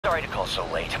Sorry to call so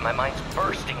late. My mind's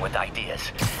bursting with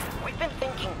ideas. We've been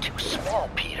thinking too small,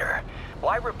 Peter.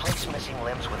 Why replace missing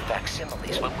limbs with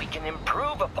facsimiles when we can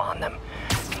improve upon them?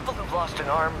 People who've lost an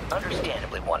arm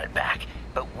understandably want it back,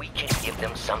 but we can give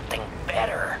them something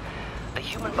better. The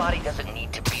human body doesn't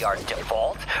need to be our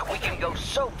default. We can go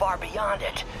so far beyond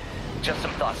it. Just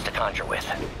some thoughts to conjure with.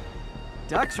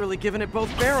 Doc's really giving it both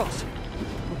barrels.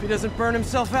 Hope he doesn't burn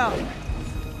himself out.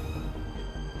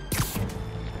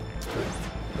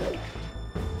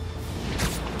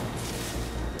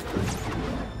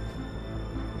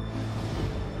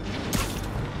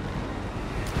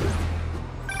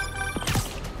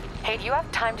 Hey, do you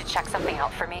have time to check something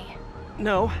out for me?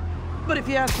 No, but if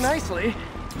you ask nicely...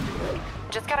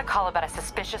 Just got a call about a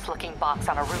suspicious-looking box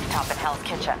on a rooftop in Hell's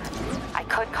Kitchen. I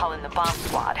could call in the bomb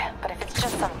squad, but if it's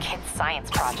just some kid's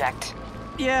science project...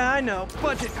 Yeah, I know.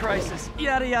 Budget crisis.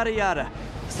 Yada, yada, yada.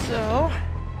 So...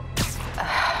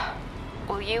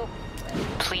 will you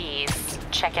please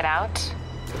check it out?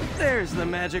 There's the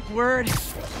magic word.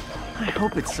 I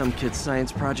hope it's some kid's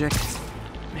science project.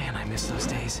 Man, I miss those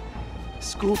days.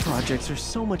 School projects are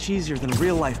so much easier than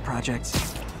real-life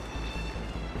projects.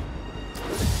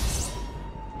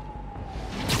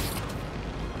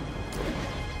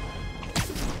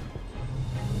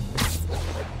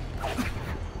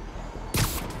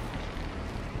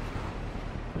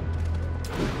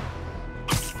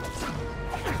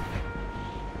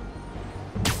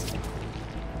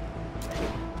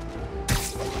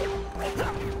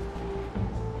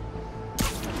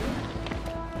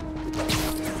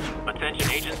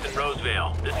 Attention agents in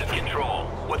Roseville. This is Control.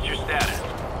 What's your status?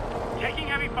 Taking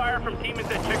heavy fire from demons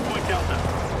at Checkpoint Delta.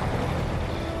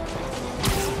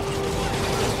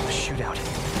 A shootout.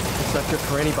 It's not good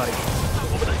for anybody.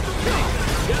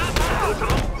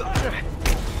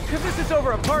 If this is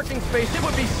over a parking space, it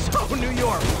would be so New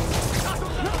York.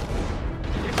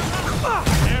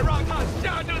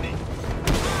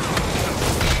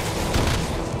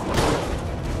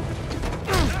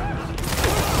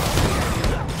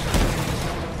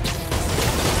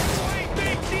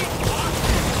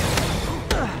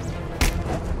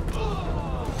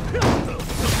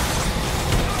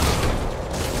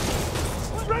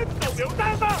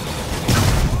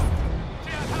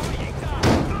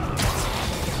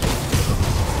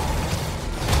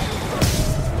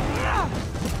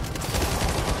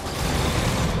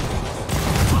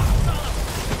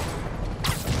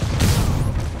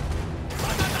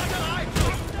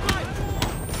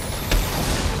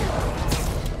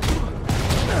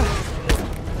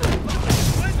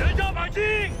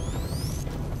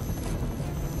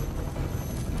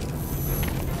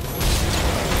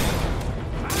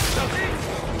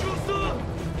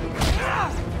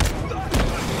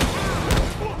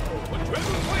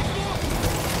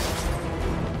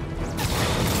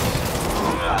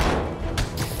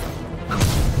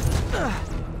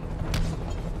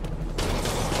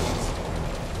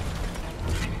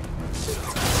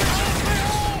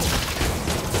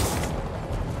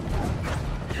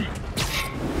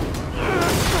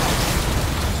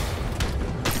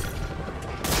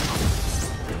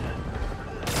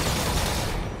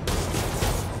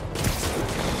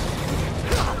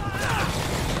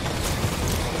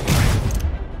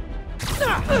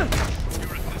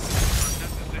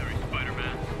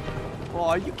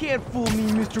 Aw, you can't fool me,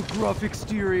 Mr. Gruff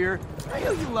Exterior. I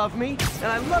know you love me, and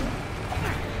I love...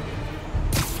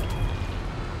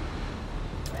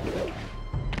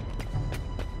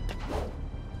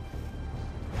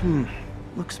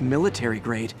 Looks military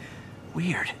grade.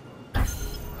 Weird.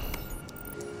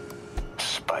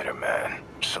 Spider-Man,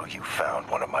 so you found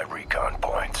one of my recon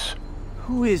points.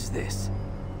 Who is this?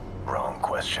 Wrong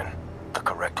question. The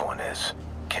correct one is,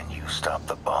 can you stop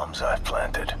the bombs I've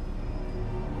planted?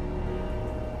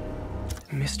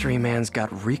 Mystery Man's got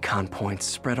recon points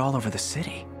spread all over the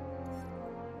city.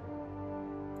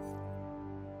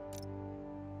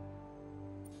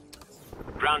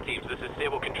 Ground teams, this is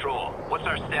Stable Control. What's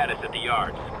our status at the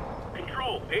yards?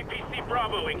 Control, APC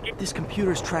Bravo, engage. This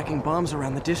computer's tracking bombs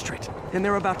around the district, and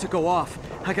they're about to go off.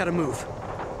 I gotta move.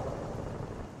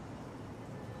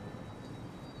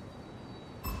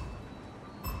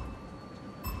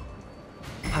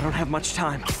 I don't have much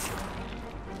time.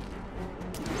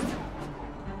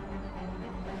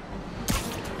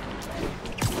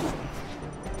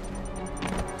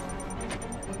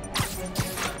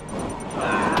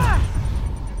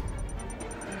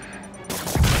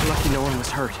 Lucky no one was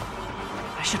hurt.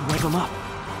 I should wake him up.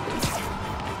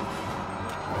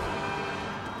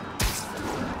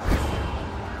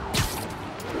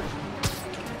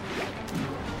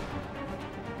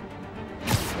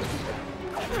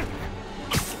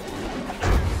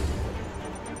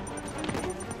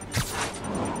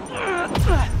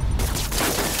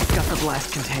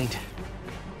 blast contained.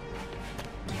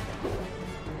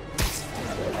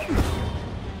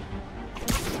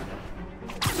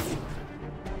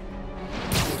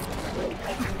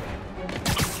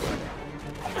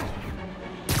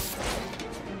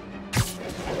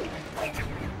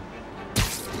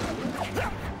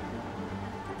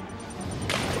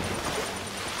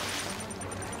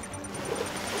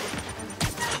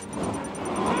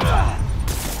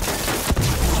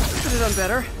 Could have done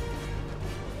better.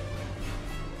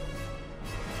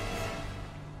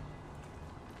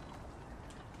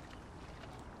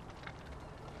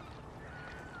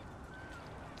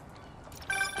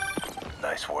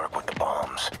 Nice work with the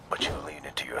bombs, but you lean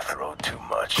into your throat too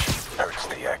much. Hurts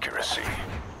the accuracy.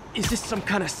 Is this some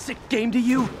kind of sick game to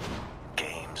you?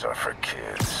 Games are for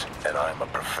kids, and I'm a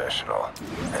professional,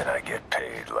 and I get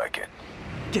paid like it.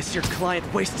 Guess your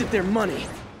client wasted their money.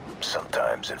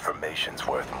 Sometimes information's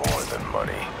worth more than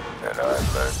money, and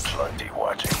I've learned plenty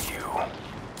watching you.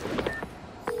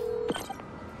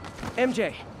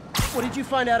 MJ, what did you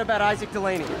find out about Isaac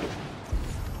Delaney?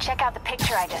 Check out the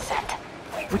picture I just sent.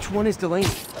 Which one is Delaney?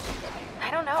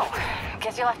 I don't know.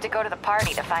 Guess you'll have to go to the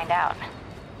party to find out.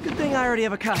 Good thing I already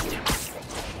have a costume.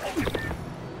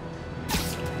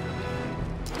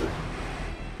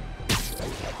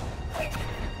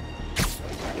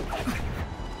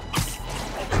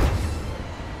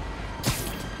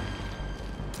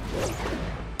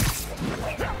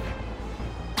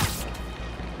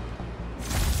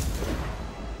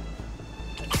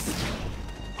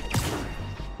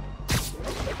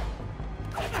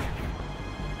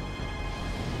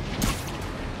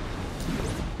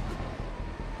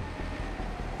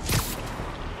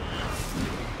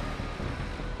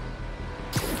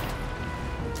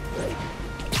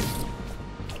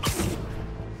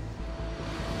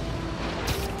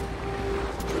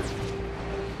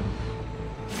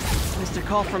 Missed a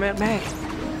call from Aunt May.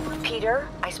 Peter,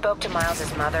 I spoke to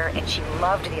Miles's mother, and she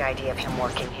loved the idea of him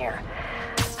working here.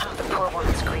 Oh, the poor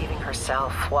woman's grieving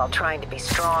herself while trying to be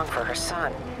strong for her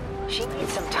son. She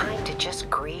needs some time to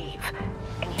just grieve,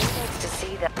 and he needs to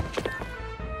see that.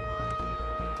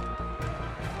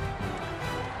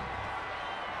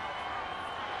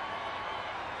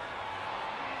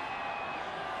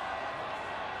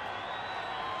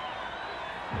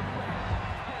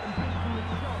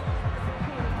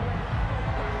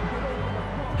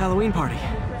 Halloween party.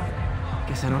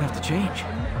 Guess I don't have to change.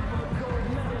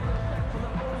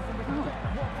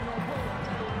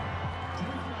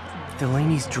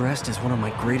 Delaney's dressed as one of my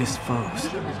greatest foes.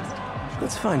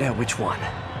 Let's find out which one.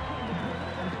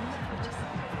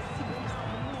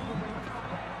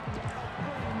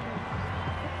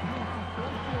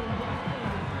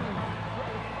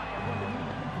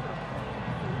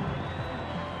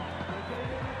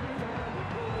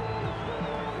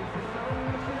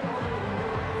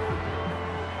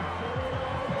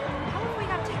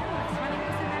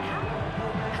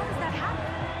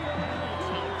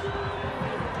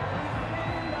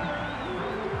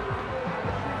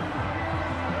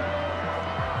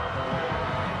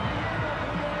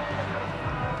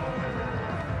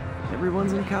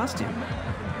 Everyone's in costume.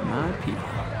 My people.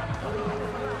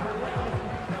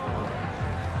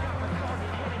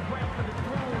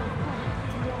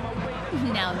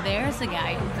 Now there's a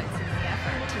guy who puts in the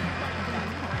effort.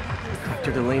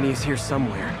 Dr. Delaney is here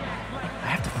somewhere. I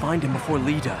have to find him before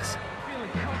Lee does.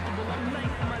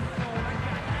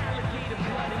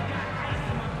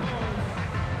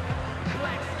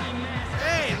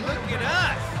 Hey, look at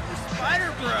us! The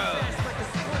Spider Bros!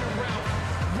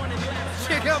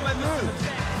 Check out my moves!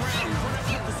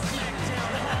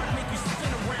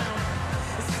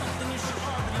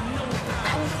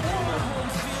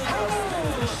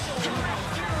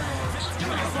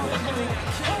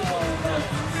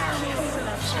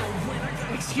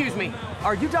 Excuse me,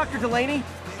 are you Dr. Delaney?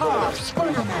 Ah,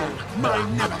 Spider-Man, my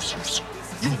nemesis.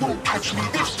 You won't catch me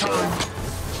this time.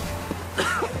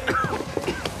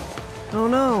 Oh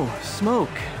no, smoke.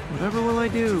 Whatever will I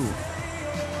do?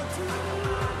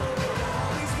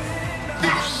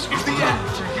 This is the end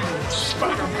for you,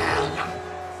 Spider-Man.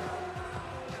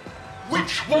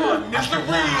 Which one is the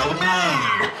real me?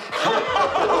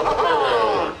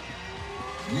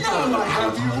 Now I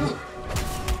have you.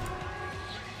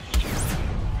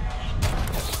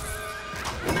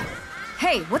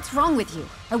 Hey, what's wrong with you?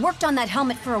 I worked on that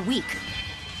helmet for a week.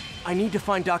 I need to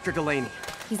find Dr. Delaney.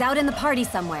 He's out in the party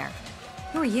somewhere.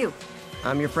 Who are you?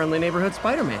 I'm your friendly neighborhood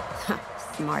Spider-Man.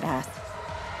 Smart ass.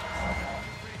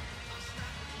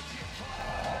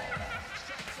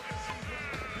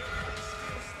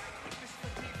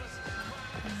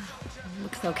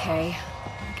 Looks okay,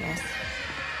 I guess.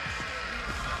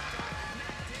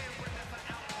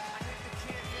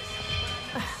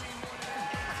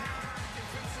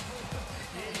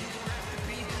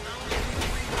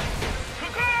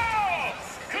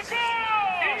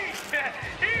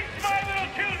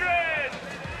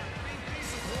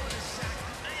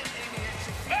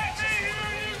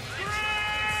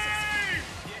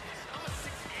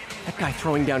 guy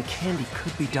throwing down candy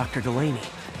could be Dr. Delaney.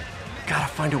 Gotta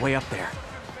find a way up there.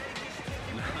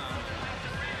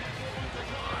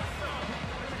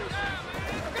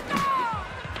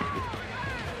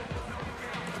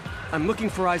 I'm looking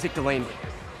for Isaac Delaney.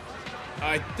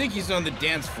 I think he's on the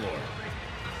dance floor.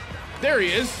 There he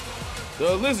is!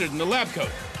 The lizard in the lab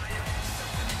coat.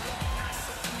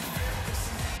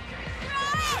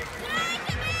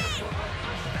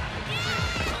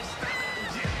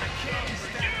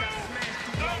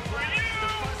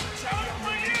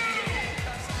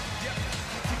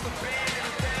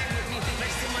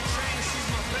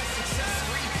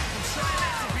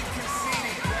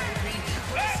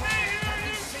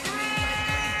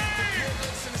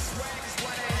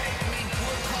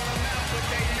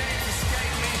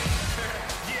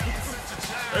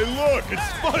 Hey, look, it's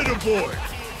Spider-Boy!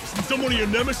 Isn't someone of your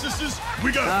nemesises?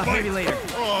 We gotta fight! Maybe later.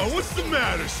 Oh, what's the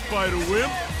matter,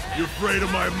 Spider-Wimp? You afraid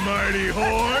of my mighty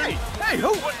horn? Hey,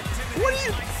 who? What are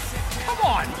you? Come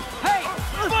on! Hey,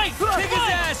 fight! Kick his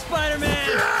ass, Spider-Man!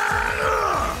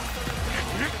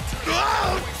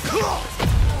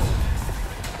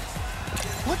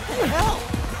 What the hell?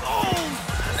 Oh,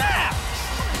 snap!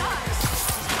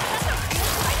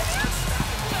 Right now!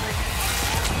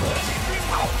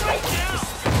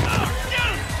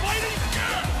 Get him, Spidey!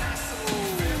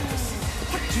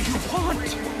 What do you want?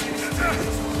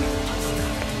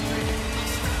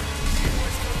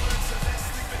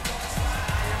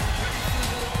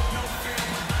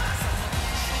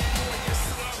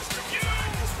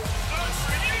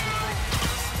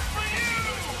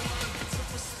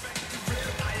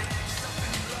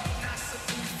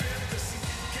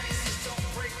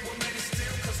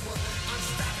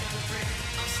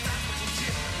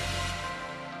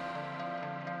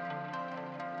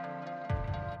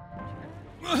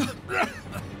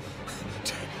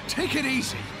 Take it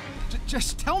easy.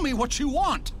 Just tell me what you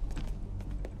want.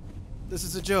 This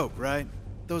is a joke, right?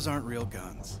 Those aren't real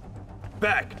guns.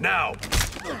 Back, now!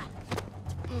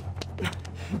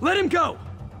 Let him go!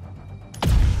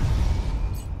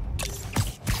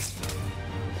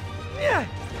 Yeah!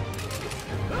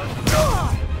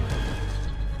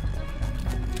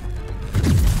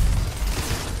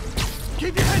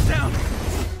 Keep your head down!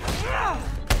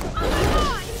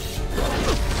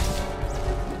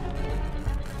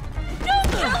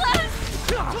 Don't kill us!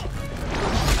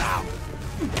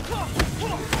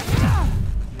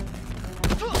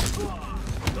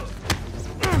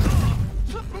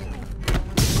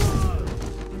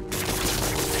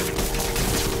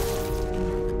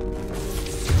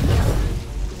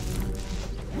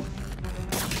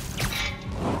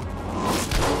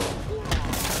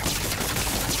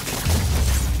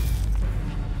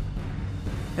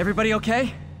 Everybody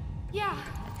okay? Yeah.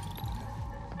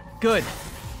 Good.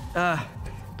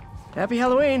 Happy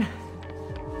Halloween.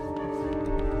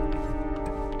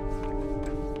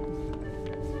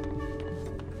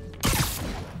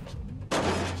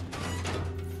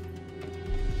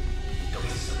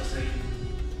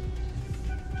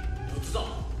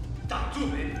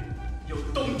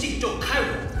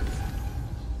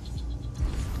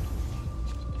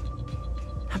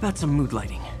 How about some mood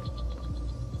lighting?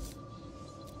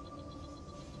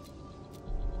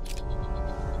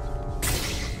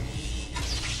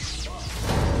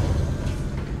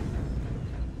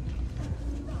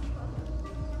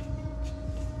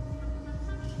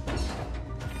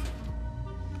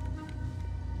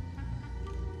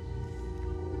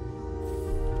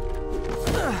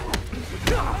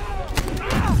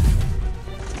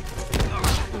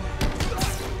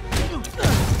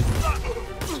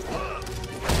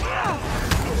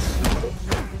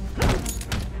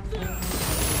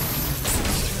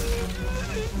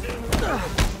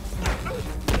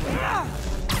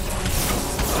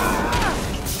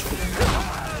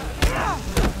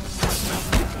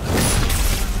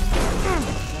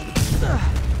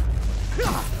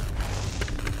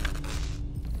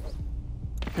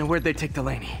 And where'd they take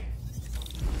Delaney?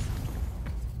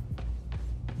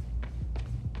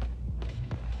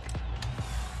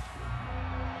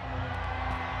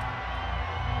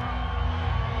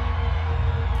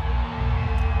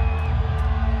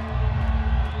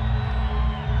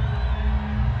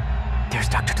 There's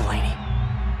Dr. Delaney.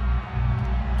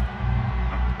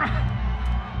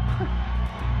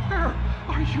 Where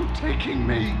are you taking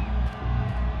me?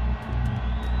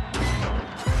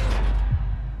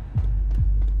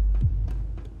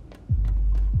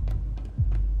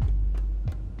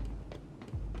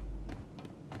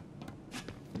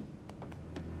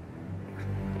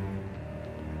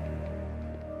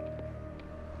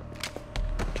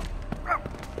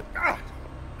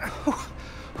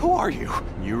 Who are you?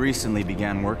 You recently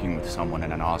began working with someone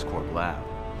in an Oscorp lab.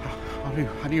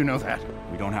 How do you know that?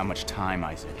 We don't have much time,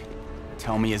 Isaac.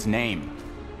 Tell me his name.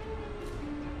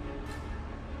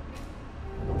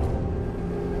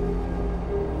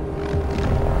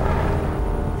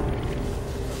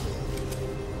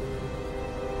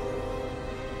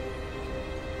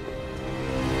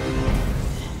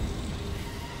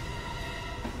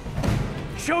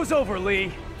 Show's over,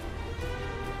 Lee.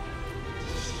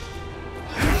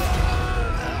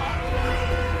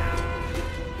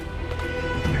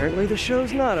 Apparently the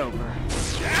show's not over.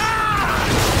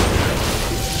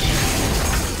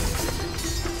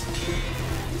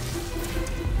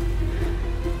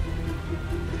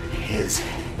 His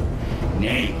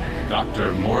name,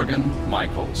 Dr. Morgan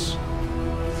Michaels.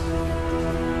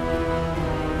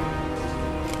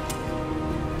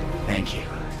 Thank you.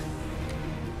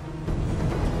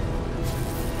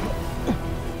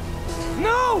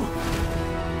 No!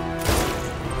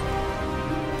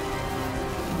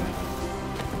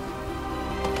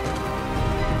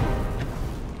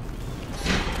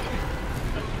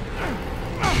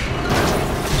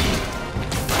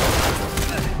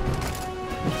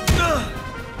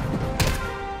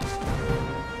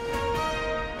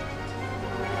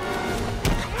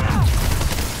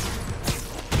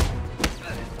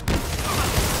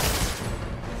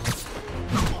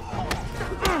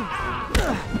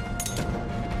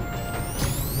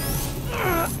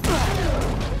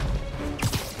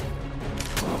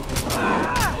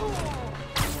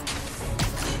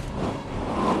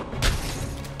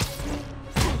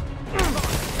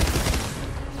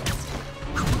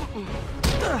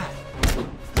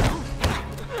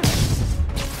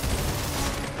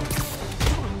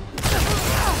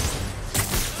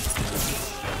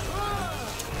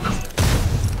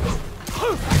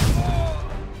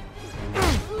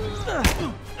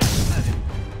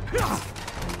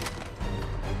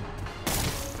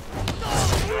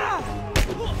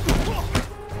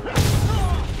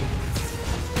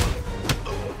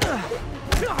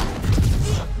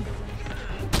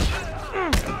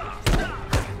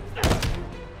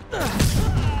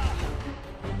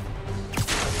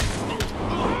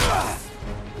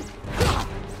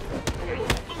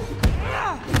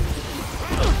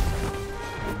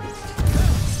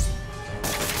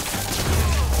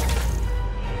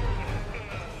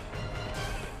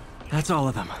 That's all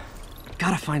of them.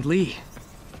 Gotta find Lee.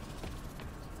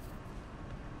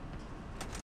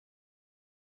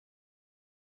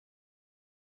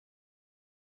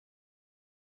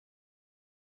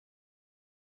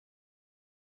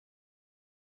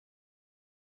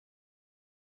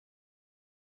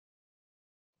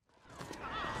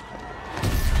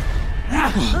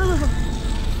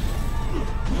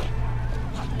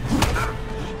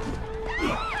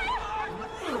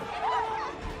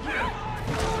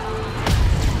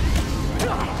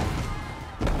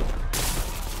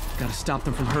 Gotta stop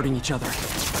them from hurting each other.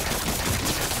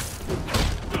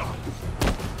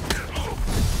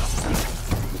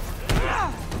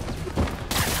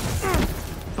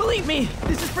 Believe me,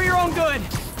 this is for your own good.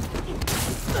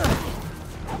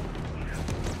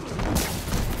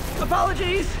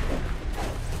 Apologies.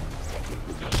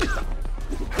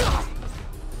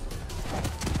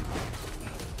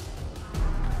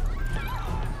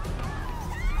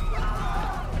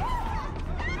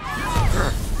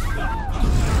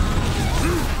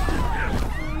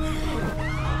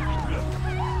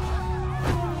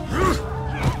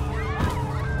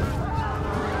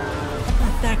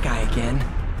 That guy again.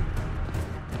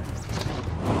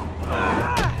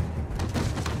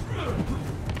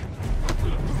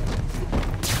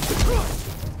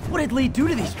 What did Lee do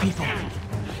to these people?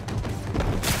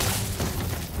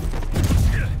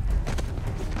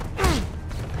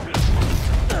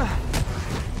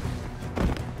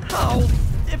 Oh,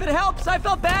 if it helps, I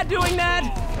felt bad doing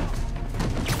that.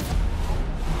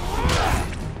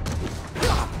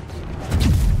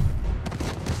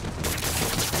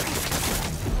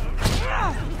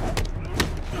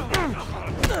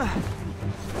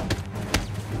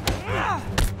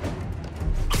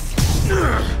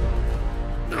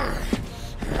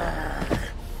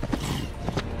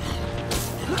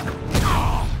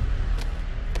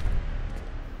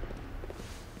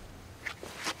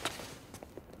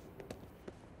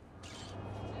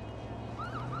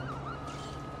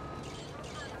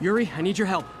 Yuri, I need your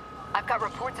help. I've got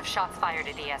reports of shots fired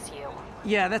at ESU.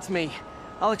 Yeah, that's me.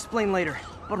 I'll explain later.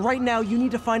 But right now, you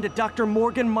need to find a Dr.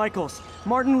 Morgan Michaels.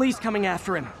 Martin Lee's coming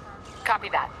after him. Copy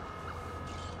that.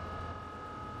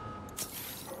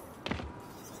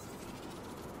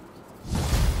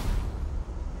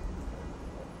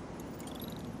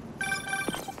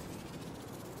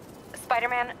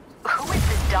 Spider-Man, who is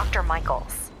this Dr.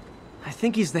 Michaels? I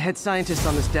think he's the head scientist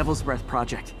on this Devil's Breath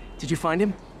project. Did you find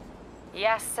him?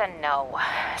 Yes and no.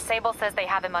 Sable says they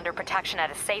have him under protection at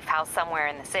a safe house somewhere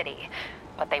in the city,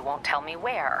 but they won't tell me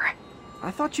where.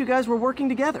 I thought you guys were working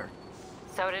together.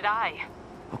 So did I.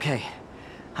 Okay.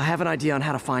 I have an idea on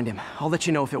how to find him. I'll let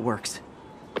you know if it works.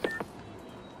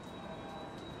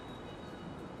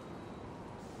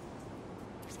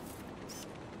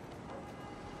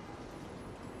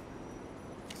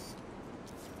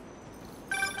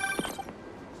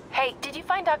 Hey, did you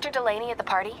find Dr. Delaney at the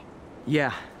party?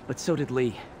 Yeah, but so did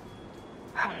Lee.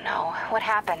 Oh no, what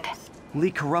happened? Lee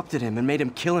corrupted him and made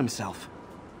him kill himself.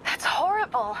 That's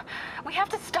horrible. We have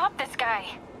to stop this guy.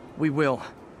 We will.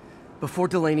 Before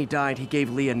Delaney died, he gave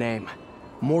Lee a name.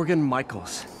 Morgan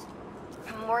Michaels.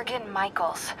 Morgan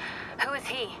Michaels. Who is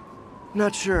he?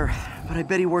 Not sure, but I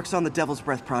bet he works on the Devil's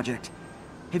Breath project.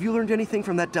 Have you learned anything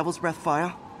from that Devil's Breath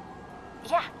file?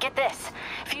 Yeah, get this.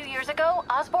 A few years ago,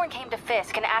 Osborn came to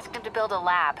Fisk and asked him to build a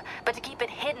lab, but to keep it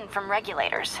hidden from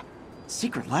regulators.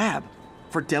 Secret lab?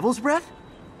 For Devil's Breath?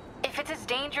 If it's as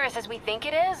dangerous as we think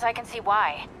it is, I can see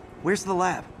why. Where's the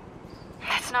lab?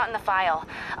 It's not in the file.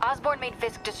 Osborn made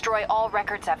Fisk destroy all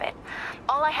records of it.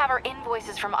 All I have are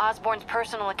invoices from Osborn's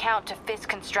personal account to Fisk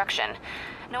Construction.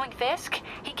 Knowing Fisk,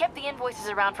 he kept the invoices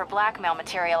around for blackmail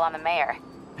material on the mayor.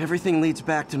 Everything leads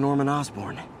back to Norman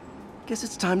Osborn. Guess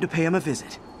it's time to pay him a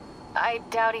visit. I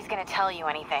doubt he's gonna tell you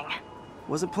anything.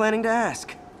 Wasn't planning to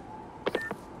ask.